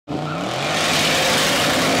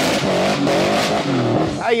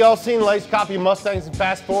Hey, y'all seen lace copy Mustangs and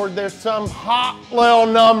fast forward? There's some hot little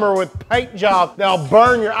number with paint jobs that'll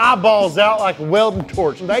burn your eyeballs out like a welding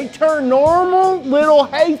torch. They turn normal little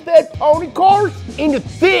hay-fed pony cars into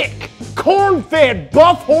thick, corn-fed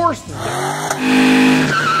buff horses.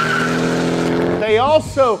 They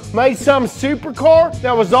also made some supercar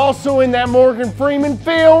that was also in that Morgan Freeman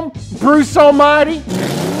film, Bruce Almighty.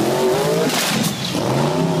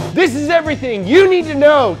 This is everything you need to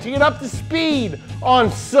know to get up to speed on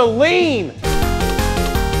Saleen.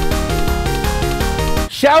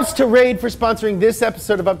 Shouts to Raid for sponsoring this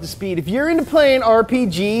episode of Up to Speed. If you're into playing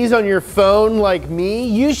RPGs on your phone like me,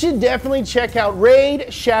 you should definitely check out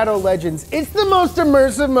Raid Shadow Legends. It's the most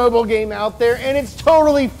immersive mobile game out there and it's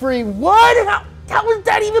totally free. What? How is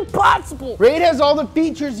that even possible? Raid has all the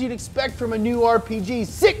features you'd expect from a new RPG.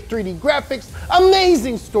 Sick 3D graphics,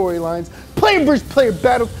 amazing storylines, player versus player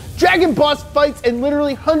battles, dragon boss fights, and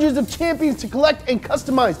literally hundreds of champions to collect and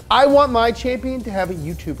customize. I want my champion to have a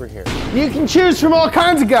YouTuber here. You can choose from all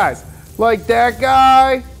kinds of guys, like that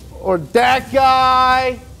guy, or that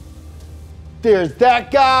guy. There's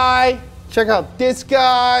that guy. Check out this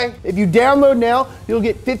guy. If you download now, you'll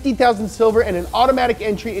get 50,000 silver and an automatic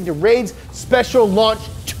entry into Raid's special launch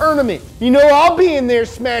tournament. You know I'll be in there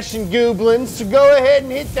smashing goblins, so go ahead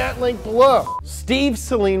and hit that link below. Steve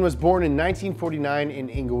Saleen was born in 1949 in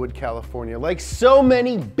Inglewood, California. Like so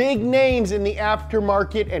many big names in the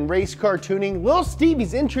aftermarket and race car tuning, Lil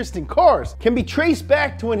Stevie's interest in cars can be traced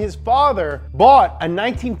back to when his father bought a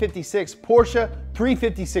 1956 Porsche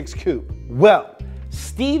 356 Coupe. Well,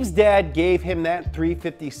 Steve's dad gave him that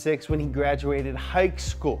 356 when he graduated high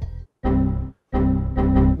school.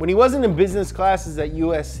 When he wasn't in business classes at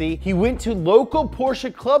USC, he went to local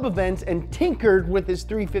Porsche club events and tinkered with his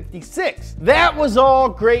 356. That was all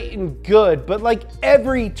great and good, but like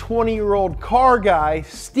every 20-year-old car guy,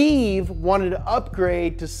 Steve wanted to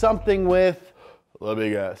upgrade to something with, let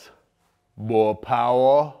me guess, more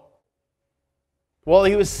power. While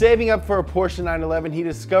he was saving up for a Porsche 911, he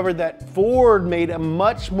discovered that Ford made a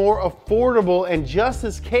much more affordable and just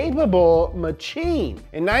as capable machine.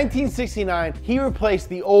 In 1969, he replaced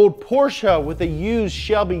the old Porsche with a used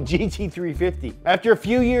Shelby GT350. After a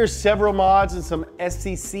few years, several mods, and some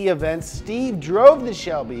SCC events, Steve drove the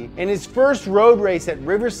Shelby in his first road race at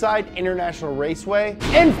Riverside International Raceway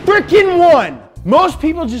and frickin' won! Most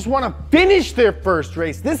people just want to finish their first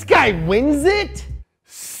race. This guy wins it?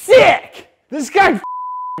 Sick! This guy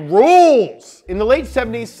rules! In the late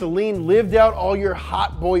 70s, Saleen lived out all your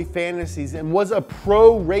hot boy fantasies and was a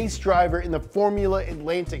pro race driver in the Formula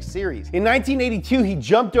Atlantic Series. In 1982, he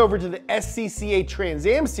jumped over to the SCCA Trans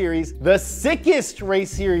Am Series, the sickest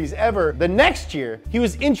race series ever. The next year, he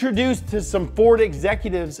was introduced to some Ford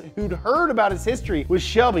executives who'd heard about his history with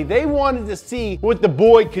Shelby. They wanted to see what the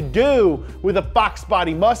boy could do with a Fox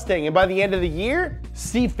body Mustang, and by the end of the year,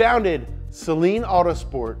 Steve founded Saleen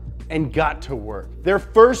Autosport and got to work. Their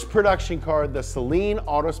first production car, the Saleen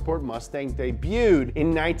Autosport Mustang, debuted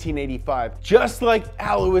in 1985. Just like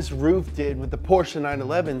Alois Roof did with the Porsche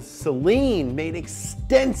 911, Saleen made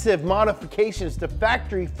extensive modifications to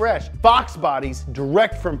factory fresh Fox bodies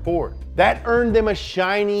direct from Ford. That earned them a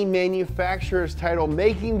shiny manufacturer's title,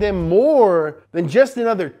 making them more than just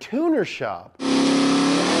another tuner shop.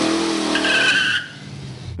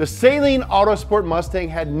 The Saleen Autosport Mustang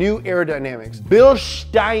had new aerodynamics,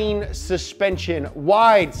 Bilstein suspension,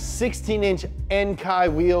 wide 16-inch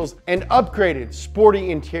Enkai wheels, and upgraded sporty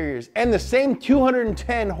interiors, and the same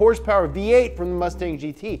 210 horsepower V8 from the Mustang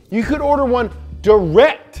GT. You could order one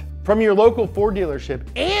direct from your local Ford dealership,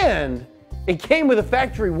 and it came with a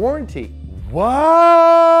factory warranty. What?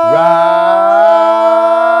 Right?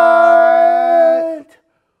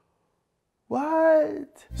 What?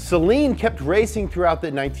 Saleen kept racing throughout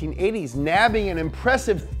the 1980s, nabbing an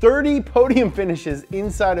impressive 30 podium finishes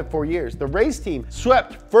inside of 4 years. The race team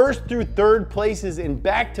swept first through third places in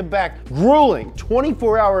back-to-back grueling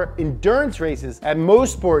 24-hour endurance races at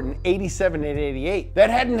Motorsports in 87 and 88. That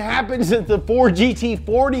hadn't happened since the Ford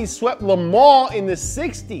GT40s swept Le Mans in the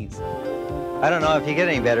 60s. I don't know if you get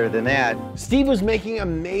any better than that. Steve was making a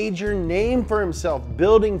major name for himself,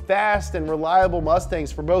 building fast and reliable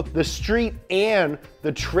Mustangs for both the street and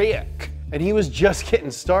the track. And he was just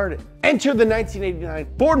getting started. Enter the 1989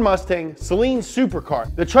 Ford Mustang Saleen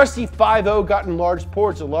supercar. The trusty 5.0 got enlarged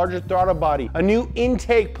ports, a larger throttle body, a new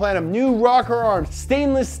intake plenum, new rocker arms,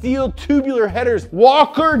 stainless steel tubular headers,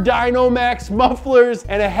 Walker Dynamax mufflers,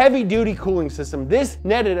 and a heavy-duty cooling system. This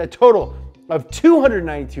netted a total of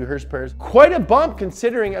 292 horsepower, quite a bump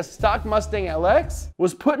considering a stock Mustang LX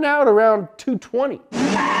was putting out around 220.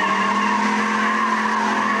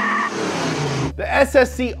 The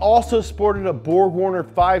SSC also sported a BorgWarner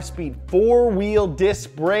 5-speed 4-wheel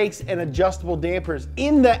disc brakes and adjustable dampers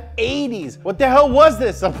in the 80s. What the hell was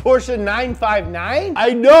this? A Porsche 959?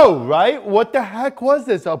 I know, right? What the heck was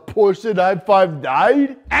this? A Porsche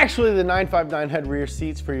 959? Actually, the 959 had rear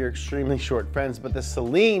seats for your extremely short friends, but the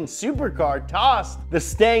Saleen supercar tossed the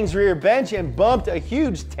Stang's rear bench and bumped a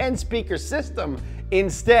huge 10-speaker system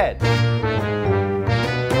instead.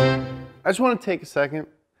 I just want to take a second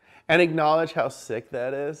and acknowledge how sick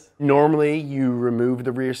that is. Normally, you remove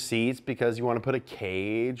the rear seats because you want to put a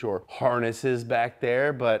cage or harnesses back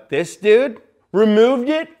there, but this dude removed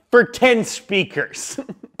it for 10 speakers.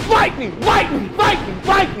 Fight me, fight me, fight me,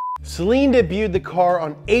 fight me! Saleen debuted the car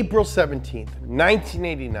on April 17th,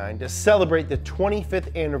 1989 to celebrate the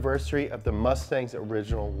 25th anniversary of the Mustang's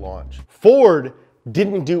original launch. Ford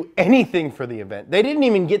didn't do anything for the event. They didn't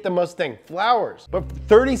even get the Mustang flowers. But for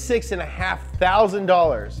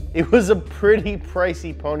 $36,500, it was a pretty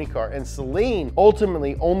pricey pony car, and Saleen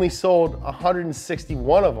ultimately only sold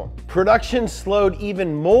 161 of them. Production slowed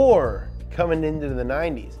even more coming into the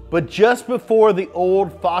 90s. But just before the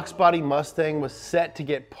old Fox body Mustang was set to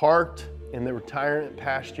get parked in the retirement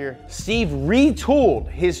pasture, Steve retooled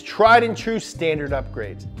his tried and true standard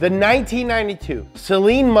upgrades. The 1992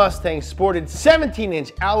 Saleen Mustang sported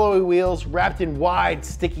 17-inch alloy wheels wrapped in wide,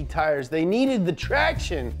 sticky tires. They needed the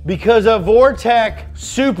traction because a Vortec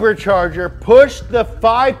supercharger pushed the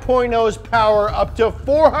 5.0's power up to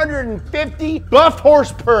 450 buff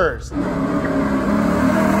horsepurs.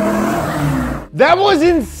 That was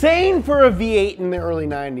insane for a V8 in the early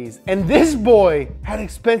 90s. And this boy had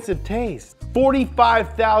expensive taste.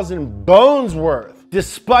 45,000 bones worth.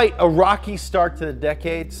 Despite a rocky start to the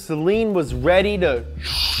decade, Saleen was ready to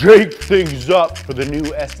shake things up for the new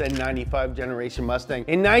SN95 generation Mustang.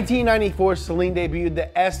 In 1994, Saleen debuted the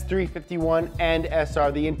S351 and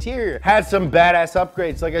SR. The interior had some badass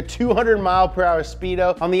upgrades, like a 200-mile-per-hour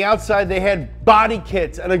speedo. On the outside, they had body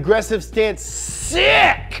kits, an aggressive stance,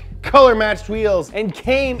 sick color-matched wheels, and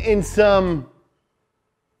came in some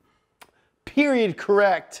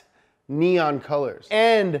period-correct neon colors.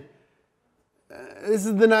 And this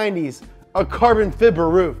is the 90s, a carbon fiber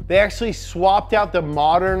roof. They actually swapped out the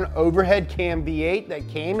modern overhead cam V8 that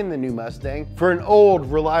came in the new Mustang for an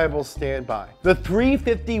old reliable standby. The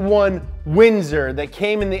 351 Windsor that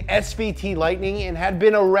came in the SVT Lightning and had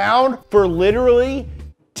been around for literally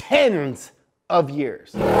tens of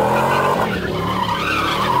years.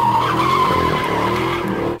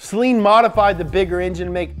 Saleen modified the bigger engine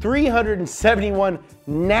to make 371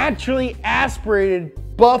 naturally aspirated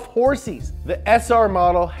buff horsies. The SR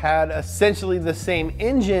model had essentially the same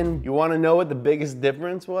engine. You want to know what the biggest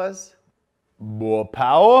difference was? More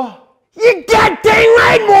power? You got dang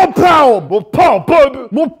right, more power! More power, baby!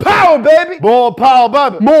 More power, baby! More power,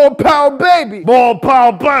 baby! More power, baby! More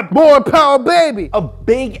power, baby! More power, baby! A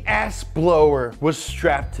big ass blower was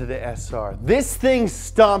strapped to the SR. This thing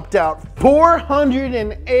stomped out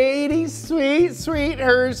 480 sweet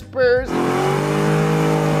horsepurs.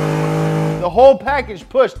 The whole package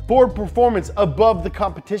pushed Ford performance above the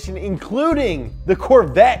competition, including the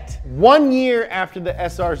Corvette. 1 year after the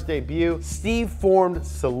SR's debut, Steve formed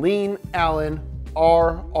Saleen Allen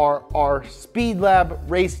RRR Speed Lab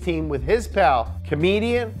race team with his pal,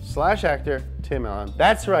 comedian/actor Tim Allen.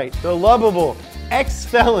 That's right, the lovable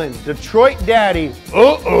ex-felon Detroit daddy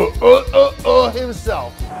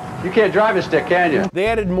himself. You can't drive a stick, can you? They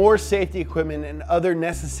added more safety equipment and other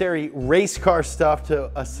necessary race car stuff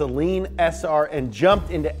to a Saleen SR and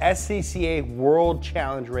jumped into SCCA World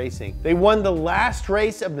Challenge Racing. They won the last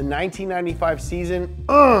race of the 1995 season,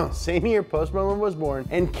 same year Post Malone was born,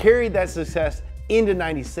 and carried that success into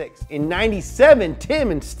 96. In 97,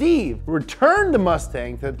 Tim and Steve returned the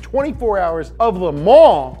Mustang to the 24 hours of Le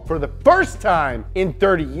Mans for the first time in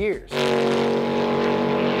 30 years.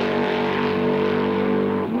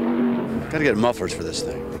 Gotta get mufflers for this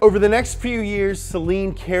thing. Over the next few years,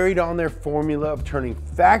 Saleen carried on their formula of turning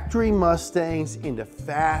factory Mustangs into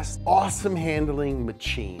fast, awesome handling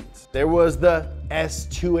machines. There was the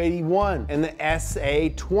S281 and the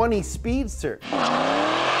SA20 Speedster.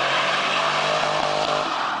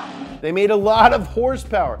 They made a lot of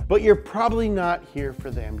horsepower, but you're probably not here for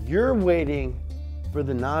them. You're waiting for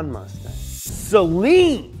the non-Mustang.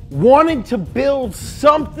 Saleen wanted to build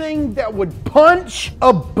something that would punch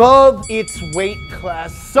above its weight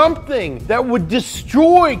class, something that would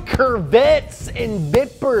destroy Corvettes and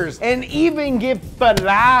Vipers and even give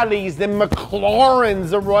Ferraris and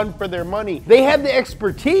McLarens a run for their money. They had the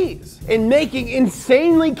expertise in making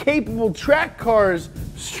insanely capable track cars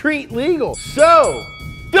street legal. So,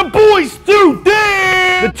 the boys do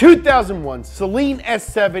this! The 2001 Saleen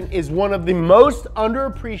S7 is one of the most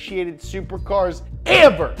underappreciated supercars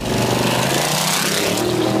ever.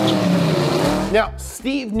 Now,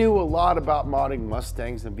 Steve knew a lot about modding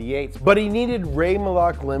Mustangs and V8s, but he needed Ray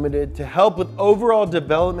Malloch Limited to help with overall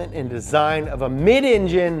development and design of a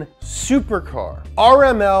mid-engine supercar.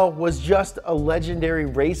 RML was just a legendary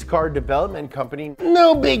race car development company.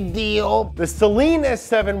 No big deal. The Saleen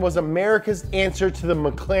S7 was America's answer to the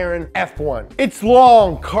McLaren F1. Its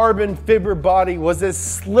long carbon fiber body was as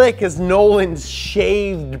slick as Nolan's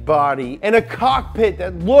shaved body, and a cockpit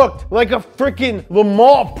that looked like a freaking Le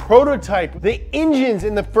Mans prototype. The engines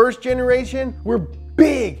in the first generation were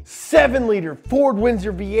big 7-liter Ford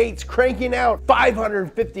Windsor V8s cranking out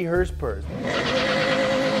 550 horsepower.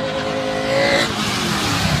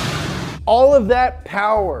 All of that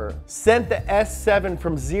power sent the S7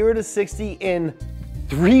 from 0 to 60 in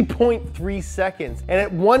 3.3 seconds, and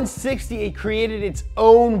at 160 it created its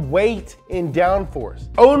own weight in downforce.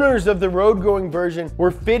 Owners of the road-going version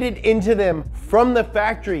were fitted into them from the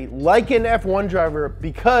factory like an F1 driver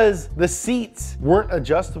because the seats weren't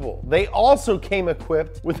adjustable. They also came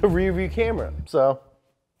equipped with a rear view camera, so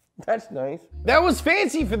that's nice. That was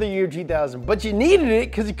fancy for the year 2000, but you needed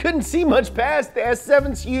it because you couldn't see much past the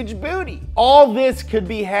S7's huge booty. All this could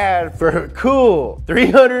be had for a cool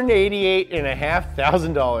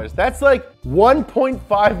 $388,500. That's like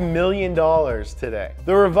 $1.5 million today.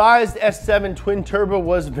 The revised S7 twin turbo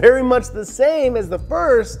was very much the same as the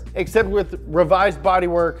first, except with revised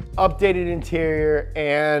bodywork, updated interior,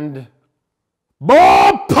 and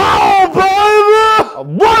more power, baby! I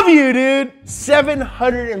love you, dude!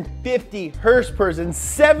 750 horsepower and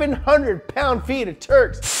 700 pound-feet of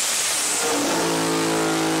torque.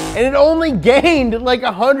 And it only gained like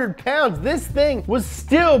 100 pounds. This thing was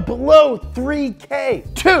still below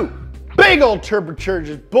 3K. Two big old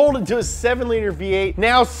turbochargers bolted to a 7-liter V8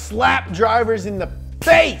 now slap drivers in the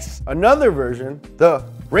face. Another version, the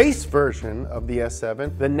race version of the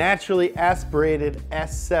S7, the naturally aspirated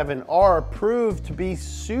S7R, proved to be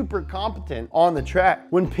super competent on the track.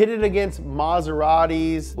 When pitted against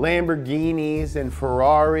Maseratis, Lamborghinis, and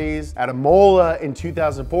Ferraris at Imola in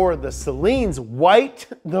 2004, the Saleens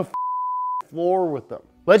wiped the floor with them.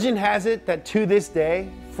 Legend has it that to this day,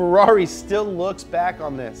 Ferrari still looks back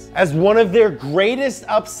on this as one of their greatest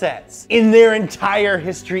upsets in their entire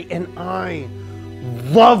history, and I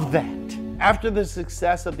love that. After the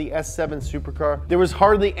success of the S7 supercar, there was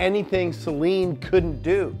hardly anything Saleen couldn't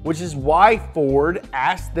do, which is why Ford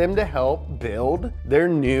asked them to help build their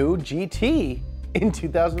new GT in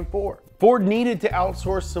 2004. Ford needed to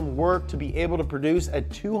outsource some work to be able to produce a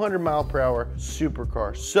 200-mile-per-hour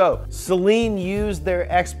supercar. So Saleen used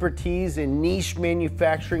their expertise in niche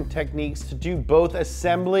manufacturing techniques to do both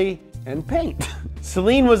assembly and paint.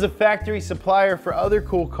 Saleen was a factory supplier for other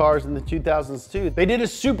cool cars in the 2000s too. They did a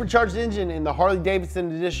supercharged engine in the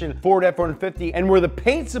Harley-Davidson edition Ford F-150 and were the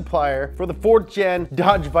paint supplier for the 4th gen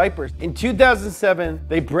Dodge Vipers. In 2007,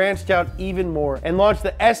 they branched out even more and launched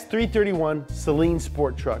the S331 Saleen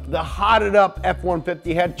sport truck. The hotted up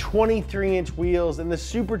F-150 had 23-inch wheels, and the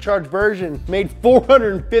supercharged version made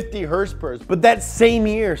 450 horsepower. But that same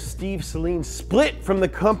year, Steve Saleen split from the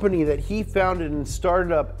company that he founded and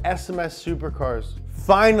started up SMS Supercars.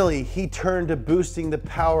 Finally, he turned to boosting the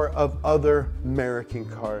power of other American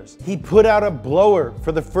cars. He put out a blower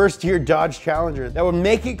for the first-year Dodge Challenger that would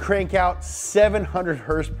make it crank out 700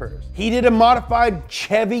 horsepower. He did a modified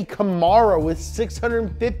Chevy Camaro with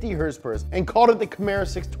 650 horsepower and called it the Camaro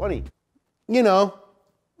 620. You know,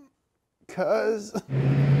 cuz...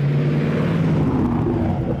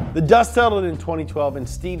 The dust settled in 2012 and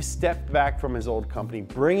Steve stepped back from his old company,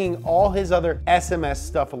 bringing all his other SMS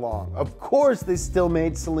stuff along. Of course, they still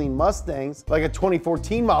made Saleen Mustangs, like a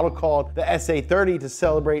 2014 model called the SA30 to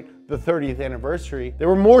celebrate the 30th anniversary. There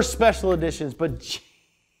were more special editions, but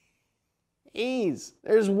geez,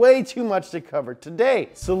 there's way too much to cover. Today,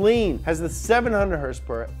 Saleen has the 700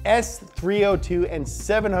 horsepower S302 and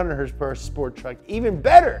 700 horsepower sport truck. Even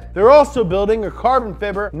better, they're also building a carbon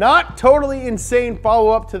fiber, not totally insane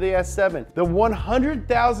follow-up to the S7. The $100,000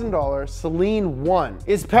 Saleen 1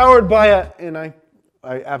 is powered by a, and I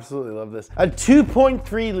absolutely love this, a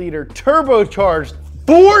 2.3 liter turbocharged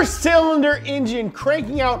 4-cylinder engine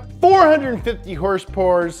cranking out 450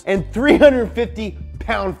 horsepower and 350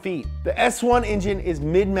 pound-feet. The S1 engine is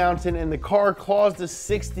mid-mountain and the car claws to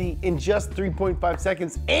 60 in just 3.5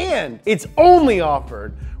 seconds, and it's only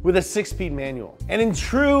offered with a 6-speed manual. And in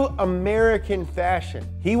true American fashion,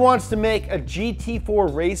 he wants to make a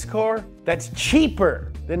GT4 race car that's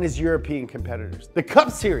cheaper than his European competitors. The Cup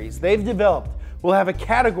Series they've developed will have a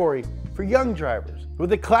category for for young drivers,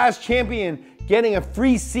 with the class champion getting a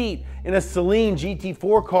free seat in a Saleen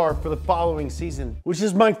GT4 car for the following season, which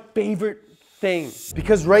is my favorite thing.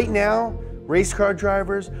 Because right now, race car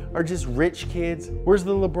drivers are just rich kids. Where's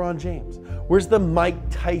the LeBron James? Where's the Mike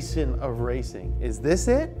Tyson of racing? Is this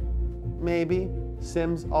it? Maybe.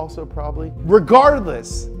 Sims also probably.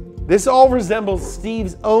 Regardless, this all resembles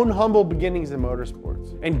Steve's own humble beginnings in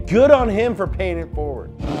motorsports. And good on him for paying it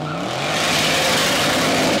forward.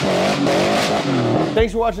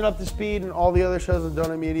 Thanks for watching Up to Speed and all the other shows on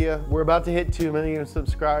Donut Media. We're about to hit 2 million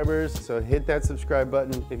subscribers, so hit that subscribe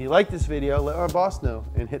button. If you like this video, let our boss know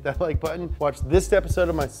and hit that like button. Watch this episode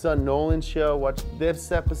of my son Nolan's show. Watch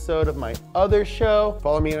this episode of my other show.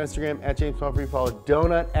 Follow me on Instagram at James Pumphrey. Follow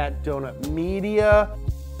Donut at Donut Media.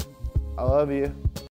 I love you.